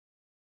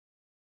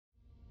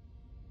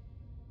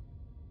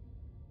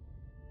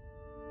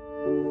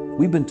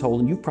We've been told,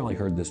 and you've probably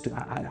heard this too,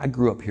 I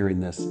grew up hearing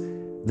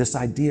this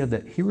idea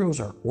that heroes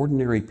are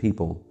ordinary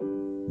people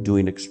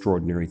doing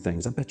extraordinary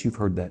things. I bet you've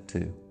heard that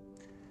too.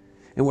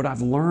 And what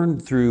I've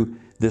learned through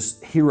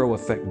this hero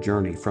effect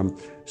journey, from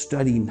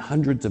studying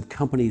hundreds of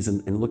companies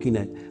and looking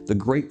at the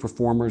great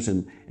performers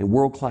and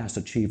world-class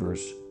achievers,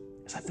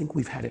 is I think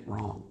we've had it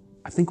wrong.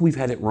 I think we've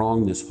had it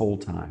wrong this whole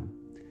time.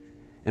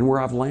 And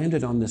where I've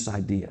landed on this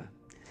idea,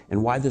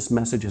 and why this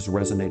message has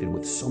resonated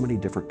with so many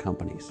different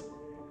companies,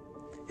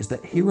 is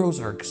that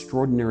heroes are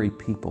extraordinary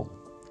people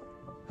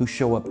who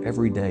show up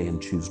every day and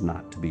choose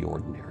not to be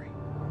ordinary.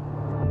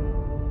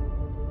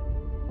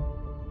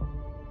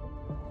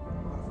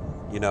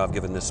 You know, I've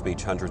given this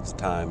speech hundreds of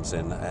times,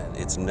 and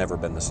it's never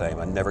been the same.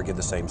 I never give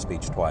the same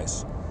speech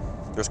twice.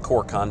 There's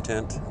core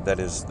content that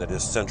is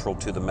central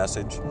to the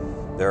message.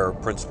 There are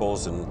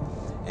principles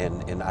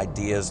and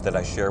ideas that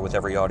I share with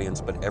every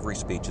audience, but every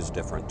speech is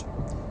different,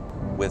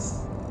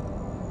 with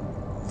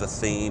the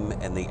theme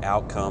and the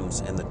outcomes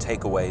and the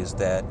takeaways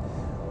that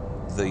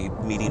the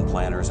meeting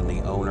planners and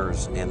the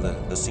owners and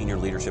the senior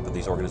leadership of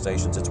these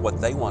organizations, it's what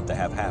they want to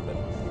have happen.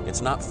 It's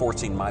not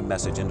forcing my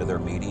message into their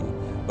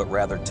meeting, but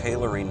rather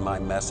tailoring my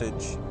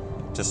message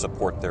to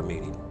support their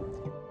meeting.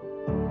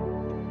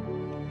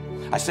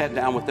 I sat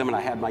down with them and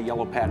I had my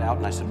yellow pad out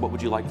and I said, what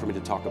would you like for me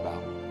to talk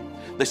about?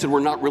 They said,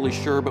 we're not really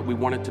sure, but we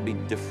want it to be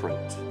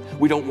different.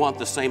 We don't want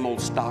the same old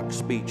stock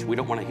speech. We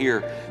don't want to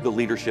hear the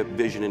leadership,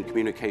 vision, and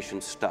communication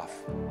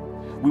stuff.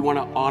 We want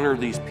to honor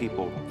these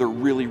people. They're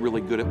really,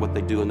 really good at what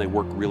they do and they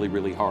work really,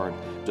 really hard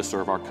to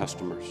serve our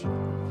customers.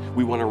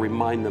 We want to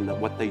remind them that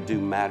what they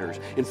do matters.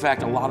 In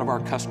fact, a lot of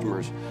our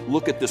customers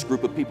look at this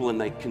group of people and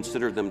they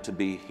consider them to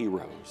be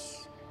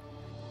heroes.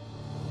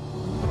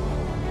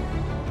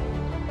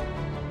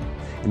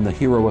 And the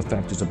hero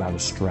effect is about a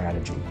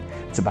strategy.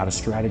 It's about a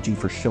strategy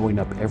for showing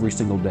up every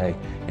single day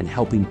and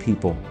helping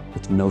people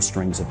with no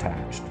strings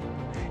attached.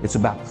 It's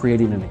about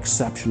creating an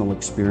exceptional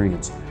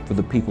experience for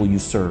the people you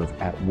serve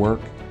at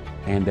work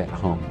and at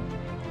home.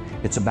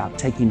 It's about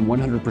taking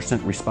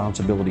 100%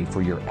 responsibility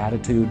for your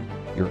attitude,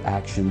 your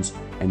actions,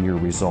 and your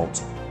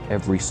results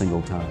every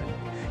single time.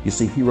 You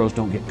see, heroes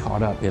don't get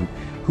caught up in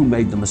who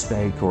made the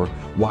mistake or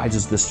why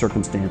does this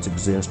circumstance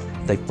exist.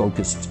 They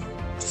focus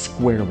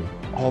squarely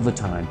all the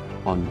time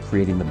on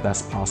creating the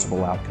best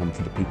possible outcome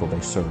for the people they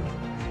serve.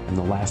 And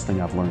the last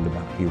thing I've learned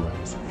about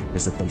heroes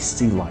is that they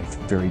see life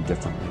very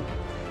differently.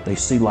 They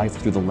see life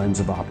through the lens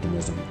of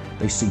optimism.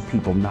 They see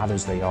people not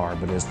as they are,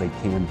 but as they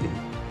can be.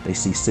 They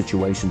see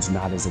situations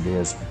not as it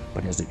is,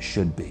 but as it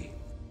should be.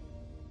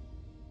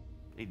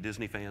 Any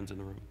Disney fans in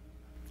the room?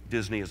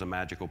 Disney is a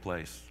magical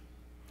place.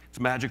 It's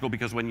magical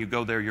because when you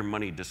go there, your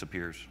money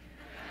disappears.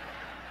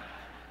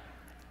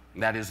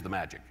 And that is the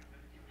magic.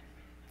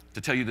 To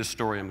tell you this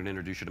story, I'm going to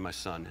introduce you to my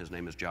son. His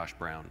name is Josh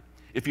Brown.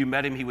 If you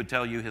met him, he would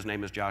tell you his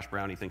name is Josh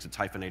Brown. He thinks it's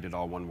hyphenated,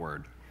 all one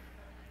word.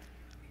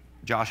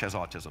 Josh has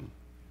autism.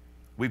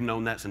 We've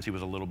known that since he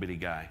was a little bitty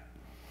guy.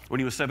 When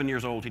he was 7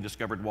 years old, he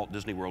discovered Walt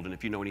Disney World, and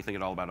if you know anything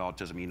at all about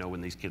autism, you know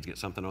when these kids get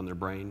something on their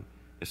brain,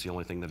 it's the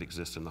only thing that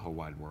exists in the whole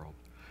wide world.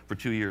 For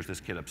 2 years, this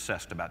kid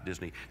obsessed about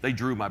Disney. They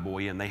drew my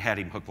boy in. They had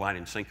him hook, line,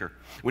 and sinker.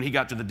 When he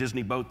got to the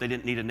Disney boat, they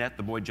didn't need a net.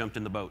 The boy jumped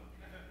in the boat.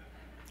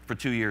 For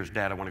 2 years,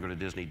 Dad, I want to go to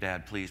Disney.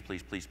 Dad, please,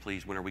 please, please,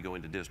 please, when are we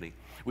going to Disney?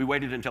 We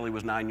waited until he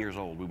was 9 years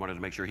old. We wanted to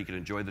make sure he could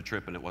enjoy the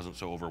trip and it wasn't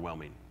so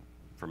overwhelming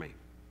for me.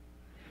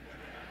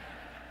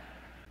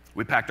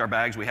 We packed our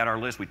bags, we had our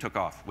list, we took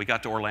off. We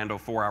got to Orlando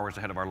 4 hours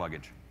ahead of our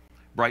luggage.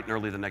 Bright and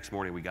early the next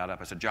morning, we got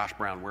up. I said, Josh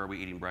Brown, where are we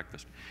eating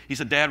breakfast? He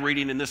said, Dad, we're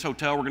eating in this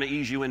hotel. We're going to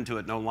ease you into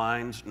it. No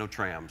lines, no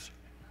trams.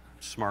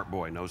 Smart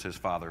boy, knows his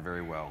father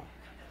very well.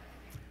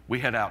 We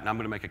head out, and I'm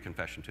going to make a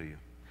confession to you.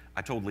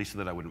 I told Lisa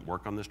that I wouldn't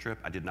work on this trip.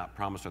 I did not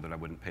promise her that I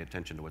wouldn't pay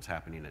attention to what's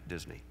happening at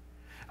Disney.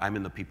 I'm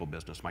in the people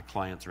business. My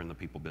clients are in the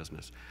people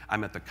business.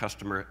 I'm at the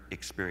customer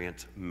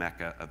experience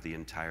mecca of the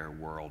entire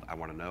world. I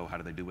want to know, how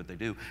do they do what they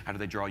do? How do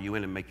they draw you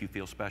in and make you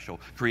feel special?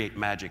 Create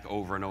magic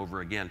over and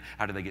over again.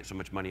 How do they get so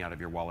much money out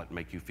of your wallet and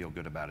make you feel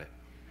good about it?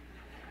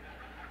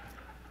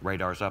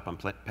 Radar's up. I'm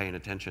paying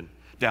attention.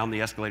 Down the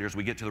escalators,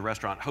 we get to the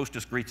restaurant.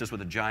 Hostess greets us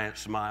with a giant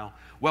smile.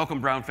 Welcome,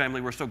 Brown family.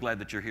 We're so glad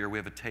that you're here. We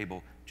have a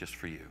table just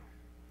for you.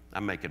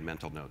 I'm making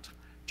mental notes.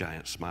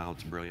 Giant smile,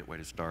 it's a brilliant way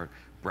to start.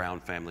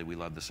 Brown family, we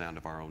love the sound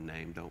of our own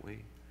name, don't we?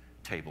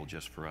 Table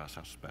just for us,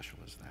 how special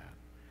is that?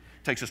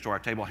 Takes us to our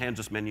table, hands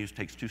us menus,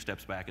 takes 2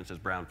 steps back and says,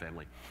 Brown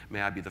family,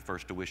 may I be the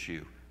first to wish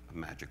you a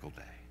magical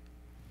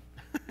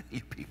day.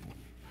 You people.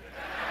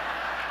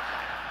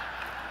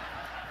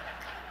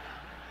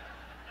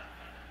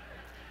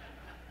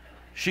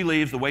 She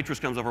leaves, the waitress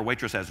comes over,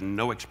 waitress has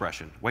no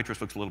expression. Waitress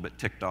looks a little bit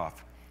ticked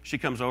off. She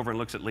comes over and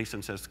looks at Lisa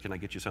and says, can I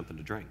get you something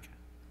to drink?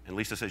 And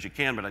Lisa says, you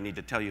can, but I need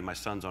to tell you my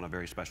son's on a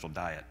very special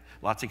diet.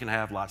 Lots he can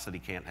have, lots that he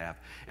can't have.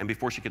 And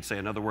before she could say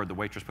another word, the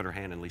waitress put her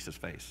hand in Lisa's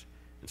face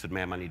and said,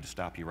 ma'am, I need to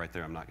stop you right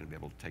there. I'm not going to be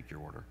able to take your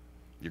order.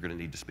 You're going to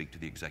need to speak to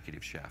the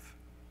executive chef.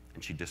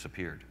 And she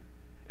disappeared.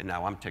 And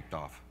now I'm ticked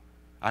off.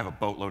 I have a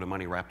boatload of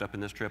money wrapped up in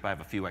this trip. I have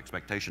a few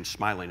expectations.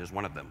 Smiling is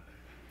one of them.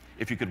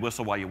 If you could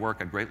whistle while you work,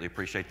 I'd greatly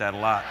appreciate that a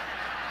lot.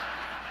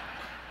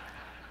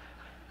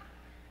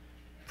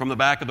 From the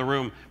back of the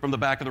room, from the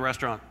back of the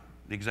restaurant,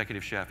 the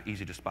executive chef,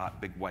 easy to spot,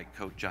 big white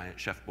coat, giant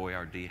Chef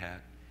Boyardee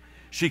hat.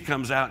 She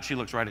comes out and she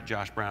looks right at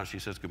Josh Brown. She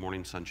says, "Good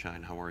morning,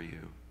 sunshine. How are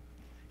you?"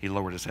 He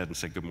lowered his head and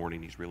said, "Good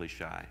morning." He's really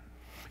shy.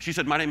 She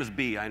said, "My name is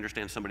B. I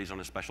understand somebody's on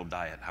a special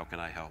diet. How can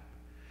I help?"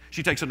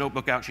 She takes a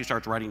notebook out. She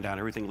starts writing down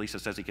everything Lisa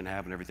says he can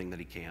have and everything that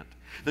he can't.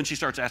 Then she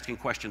starts asking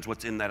questions.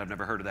 What's in that? I've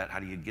never heard of that.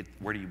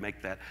 Where do you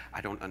make that?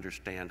 I don't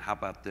understand. How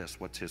about this?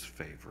 What's his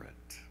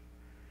favorite?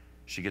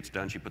 She gets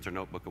done. She puts her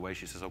notebook away.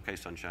 She says, "Okay,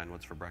 sunshine,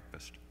 what's for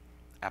breakfast?"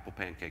 "Apple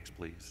pancakes,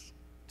 please."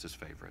 It's his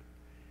favorite.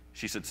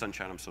 She said,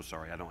 "Sunshine, I'm so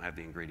sorry. I don't have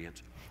the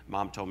ingredients.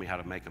 Mom told me how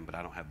to make them, but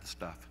I don't have the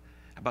stuff.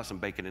 How about some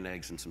bacon and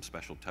eggs and some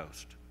special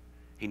toast?"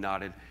 He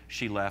nodded.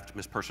 She left.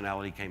 Miss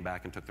Personality came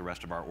back and took the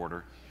rest of our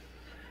order.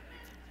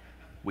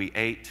 We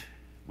ate.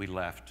 We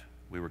left.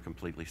 We were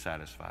completely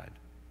satisfied.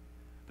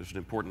 There's an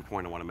important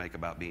point I want to make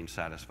about being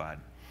satisfied.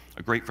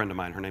 A great friend of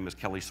mine, her name is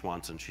Kelly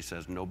Swanson. She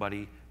says,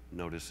 nobody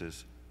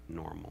notices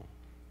normal.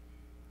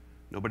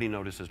 Nobody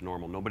notices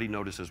normal. Nobody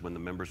notices when the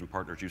members and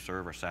partners you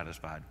serve are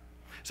satisfied.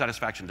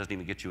 Satisfaction doesn't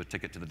even get you a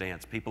ticket to the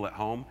dance. People at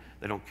home,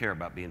 they don't care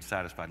about being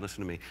satisfied.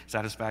 Listen to me.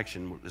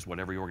 Satisfaction is what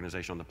every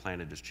organization on the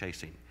planet is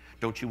chasing.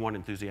 Don't you want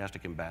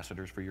enthusiastic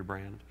ambassadors for your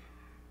brand?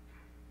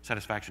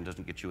 Satisfaction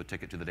doesn't get you a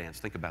ticket to the dance.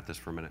 Think about this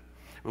for a minute.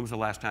 When was the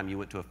last time you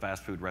went to a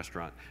fast food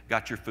restaurant,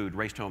 got your food,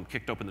 raced home,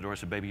 kicked open the door and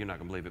said, "Baby, you're not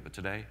going to believe it, but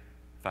today,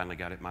 finally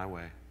got it my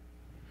way."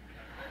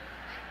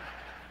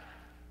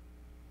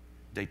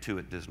 Day 2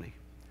 at Disney.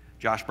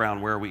 "Josh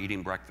Brown, where are we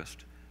eating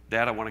breakfast?"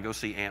 "Dad, I want to go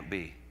see Aunt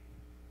B."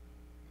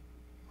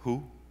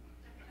 "Who?"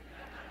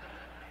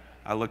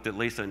 I looked at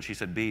Lisa and she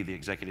said, "B, the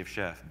executive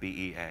chef,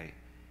 B-E-A."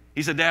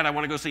 He said, "Dad, I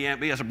want to go see Aunt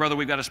B." I said, "Brother,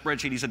 we've got a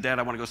spreadsheet." He said, "Dad,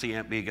 I want to go see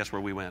Aunt B." Guess where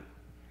we went?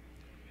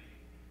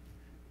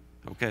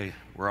 Okay,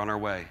 we're on our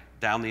way.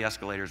 Down the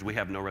escalators, we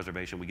have no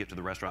reservation. We get to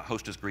the restaurant.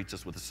 Hostess greets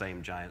us with the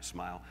same giant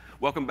smile.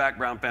 "Welcome back,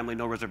 Brown family.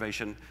 No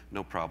reservation."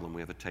 "No problem. We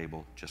have a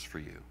table just for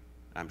you."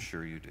 "I'm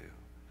sure you do."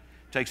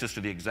 Takes us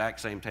to the exact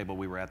same table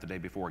we were at the day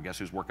before. Guess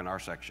who's working our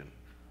section?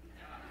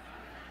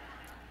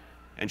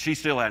 And she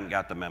still hadn't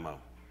got the memo.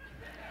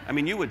 I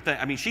mean, you would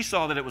think, she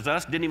saw that it was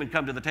us, didn't even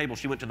come to the table.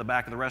 She went to the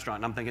back of the restaurant,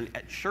 and I'm thinking,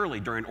 surely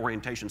during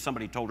orientation,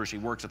 somebody told her she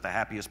works at the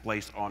happiest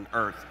place on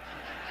earth.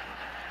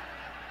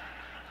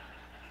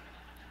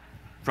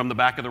 From the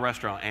back of the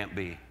restaurant, Aunt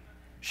B.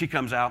 She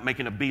comes out,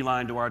 making a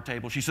beeline to our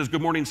table. She says,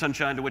 "Good morning,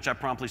 sunshine," to which I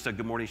promptly said,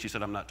 "Good morning." She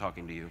said, "I'm not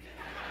talking to you."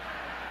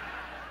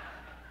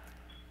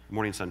 "Good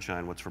morning,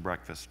 sunshine. What's for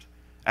breakfast?"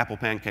 "Apple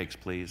pancakes,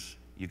 please."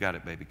 "You got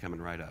it, baby. Coming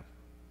right up."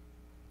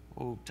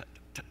 "Oh,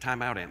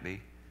 time out, Aunt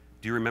B.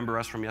 Do you remember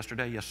us from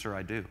yesterday?" "Yes, sir,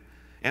 I do."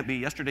 "Aunt B,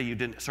 yesterday you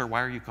didn't..." "Sir,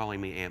 why are you calling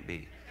me Aunt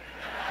B?"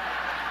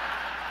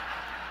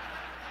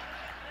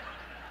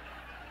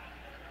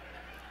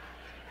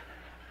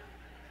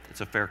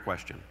 It's a fair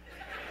question.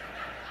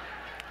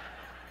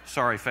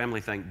 "Sorry,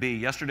 family thing. B,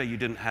 yesterday you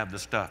didn't have the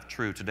stuff."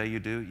 "True. Today you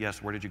do?"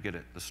 "Yes." "Where did you get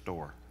it?" "The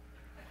store."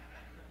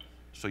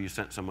 "So you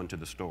sent someone to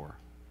the store?"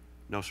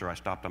 "No, sir. I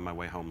stopped on my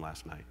way home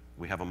last night.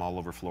 We have them all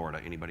over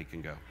Florida. Anybody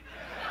can go."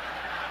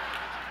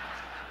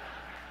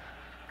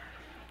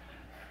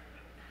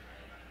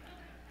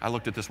 I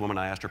looked at this woman.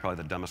 I asked her probably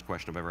the dumbest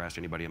question I've ever asked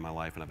anybody in my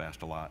life, and I've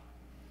asked a lot.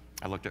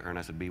 I looked at her and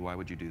I said, "B, why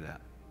would you do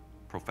that?"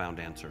 Profound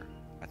answer.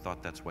 "I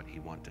thought that's what he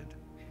wanted."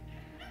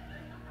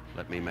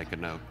 Let me make a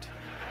note.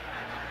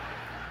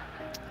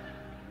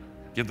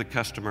 Give the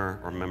customer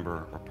or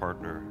member or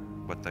partner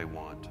what they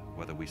want,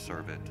 whether we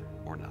serve it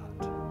or not.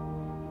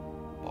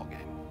 Ball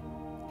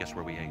game. Guess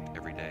where we ate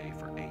every day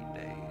for 8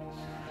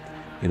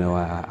 days?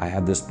 I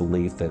have this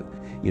belief that,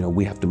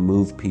 we have to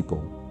move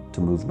people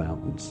to move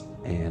mountains.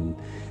 And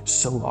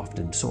so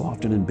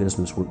often in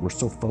business, we're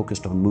so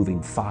focused on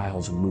moving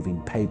files and moving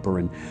paper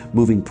and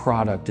moving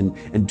product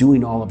and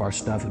doing all of our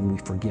stuff, and we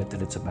forget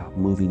that it's about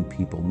moving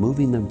people,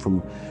 moving them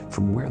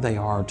from where they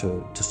are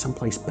to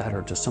someplace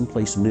better, to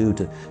someplace new,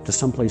 to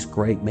someplace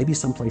great, maybe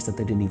someplace that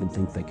they didn't even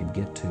think they could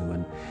get to.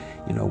 And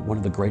one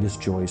of the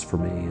greatest joys for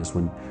me is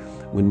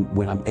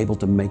when I'm able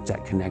to make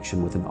that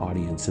connection with an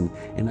audience. And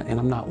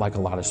I'm not like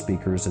a lot of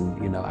speakers,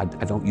 and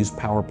I don't use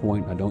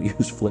PowerPoint, I don't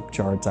use flip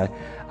charts.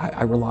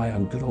 I rely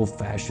on good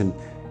old-fashioned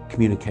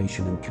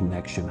communication and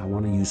connection. I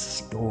want to use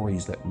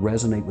stories that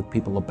resonate with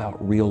people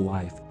about real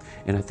life.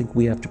 And I think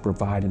we have to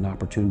provide an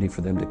opportunity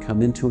for them to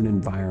come into an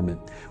environment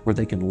where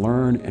they can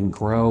learn and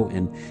grow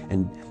and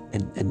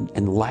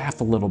laugh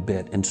a little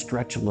bit and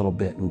stretch a little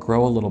bit and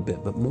grow a little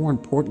bit. But more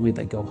importantly,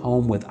 they go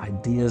home with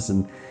ideas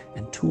and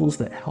tools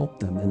that help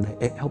them, and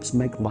it helps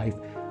make life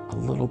a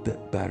little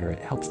bit better. It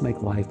helps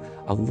make life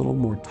a little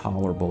more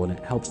tolerable, and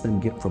it helps them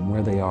get from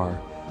where they are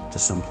to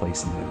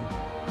someplace new.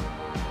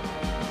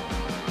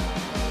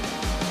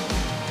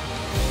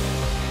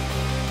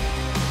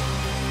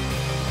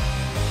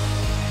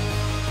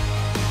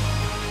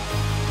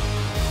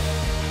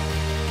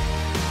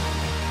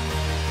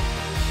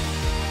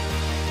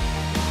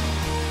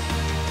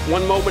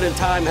 One moment in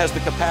time has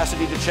the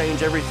capacity to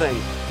change everything.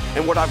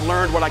 And what I've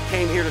learned, what I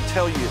came here to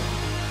tell you,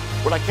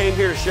 what I came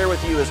here to share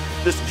with you is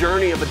this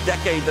journey of a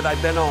decade that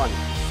I've been on.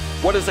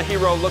 What does a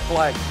hero look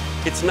like?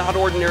 It's not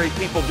ordinary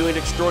people doing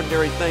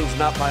extraordinary things,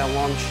 not by a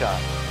long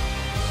shot.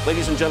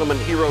 Ladies and gentlemen,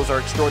 heroes are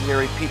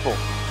extraordinary people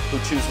who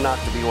choose not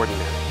to be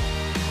ordinary.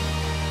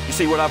 You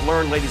see, what I've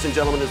learned, ladies and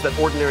gentlemen, is that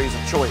ordinary is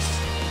a choice.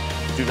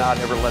 Do not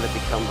ever let it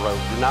become rote.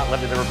 Do not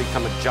let it ever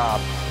become a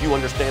job. You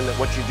understand that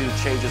what you do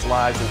changes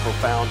lives in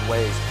profound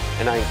ways,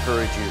 and I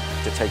encourage you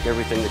to take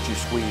everything that you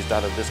squeezed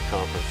out of this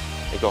conference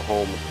and go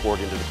home and pour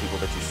it into the people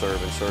that you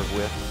serve and serve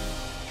with.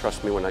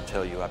 Trust me when I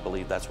tell you, I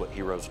believe that's what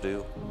heroes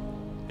do,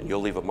 and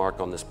you'll leave a mark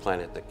on this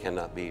planet that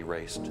cannot be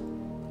erased.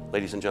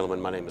 Ladies and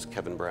gentlemen, my name is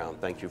Kevin Brown.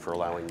 Thank you for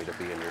allowing me to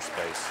be in your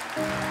space.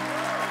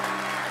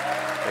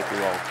 Thank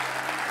you all.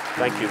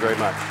 Thank you very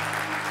much.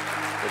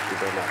 Thank you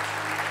very much.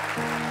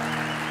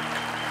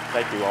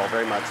 Thank you all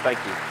very much. Thank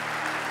you.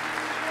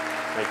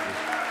 Thank you.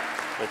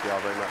 Thank you all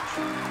very much.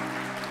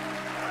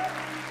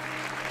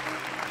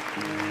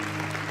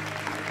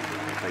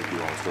 Thank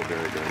you all so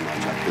very, very much.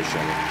 I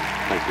appreciate it.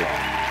 Thank you all.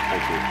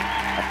 Thank you.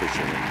 I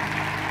appreciate it.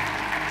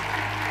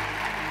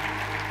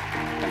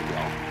 Thank you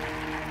all.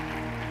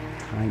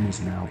 Time is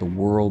now. The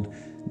world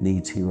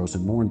needs heroes,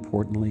 and more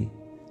importantly,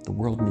 the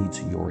world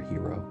needs your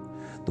hero.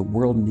 The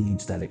world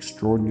needs that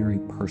extraordinary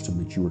person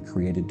that you were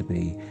created to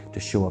be, to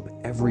show up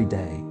every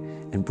day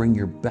and bring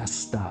your best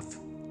stuff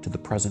to the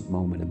present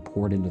moment and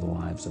pour it into the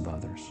lives of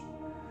others.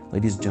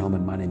 Ladies and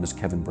gentlemen, my name is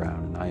Kevin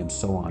Brown, and I am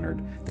so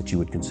honored that you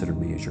would consider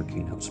me as your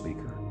keynote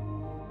speaker.